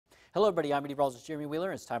Hello everybody, I'm meteorologist Jeremy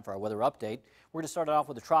Wheeler, and it's time for our weather update. We're going to start it off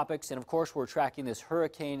with the tropics, and of course we're tracking this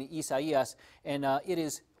Hurricane Isaias, and it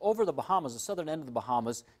is over the Bahamas, the southern end of the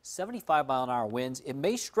Bahamas, 75-mile-an-hour winds. It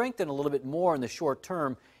may strengthen a little bit more in the short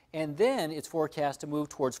term, and then it's forecast to move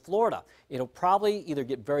towards Florida. It'll probably either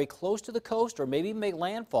get very close to the coast or maybe make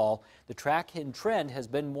landfall. The track and trend has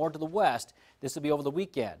been more to the west. This will be over the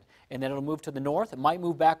weekend. And then it'll move to the north. It might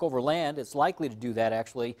move back over land. It's likely to do that,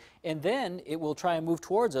 actually. And then it will try and move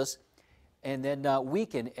towards us and then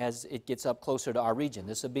weaken as it gets up closer to our region.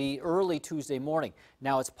 This will be early Tuesday morning.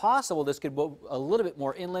 Now, it's possible this could move a little bit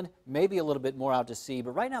more inland, maybe a little bit more out to sea,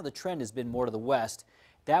 but right now the trend has been more to the west.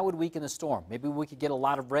 That would weaken the storm. Maybe we could get a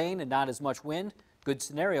lot of rain and not as much wind. Good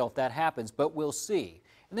scenario if that happens, but we'll see.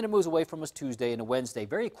 And then it moves away from us Tuesday into Wednesday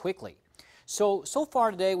very quickly. So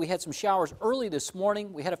far today we had some showers early this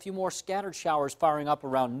morning. We had a few more scattered showers firing up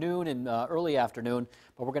around noon and early afternoon,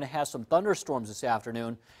 but we're going to have some thunderstorms this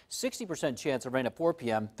afternoon. 60% chance of rain at 4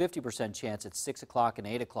 p.m., 50% chance at 6 o'clock and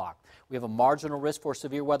 8 o'clock. We have a marginal risk for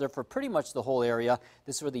severe weather for pretty much the whole area.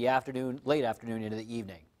 This is for the afternoon, late afternoon into the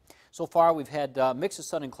evening. So far, we've had a mix of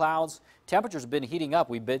sun and clouds. Temperatures have been heating up.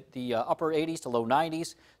 We've hit the upper 80s to low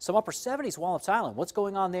 90s, some upper 70s Wallops Island. What's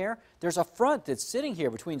going on there? There's a front that's sitting here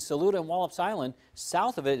between Saluda and Wallops Island.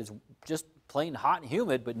 South of it is just plain hot and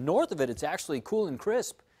humid, but north of it, it's actually cool and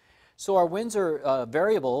crisp. So our winds are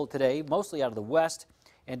variable today, mostly out of the west,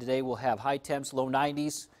 and today we'll have high temps, low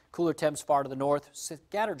 90s, cooler temps far to the north,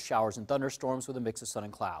 scattered showers and thunderstorms with a mix of sun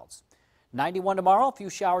and clouds. 91 tomorrow, a few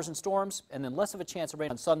showers and storms, and then less of a chance of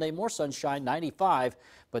rain on Sunday, more sunshine, 95.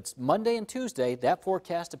 But Monday and Tuesday, that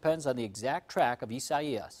forecast depends on the exact track of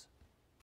Isaias.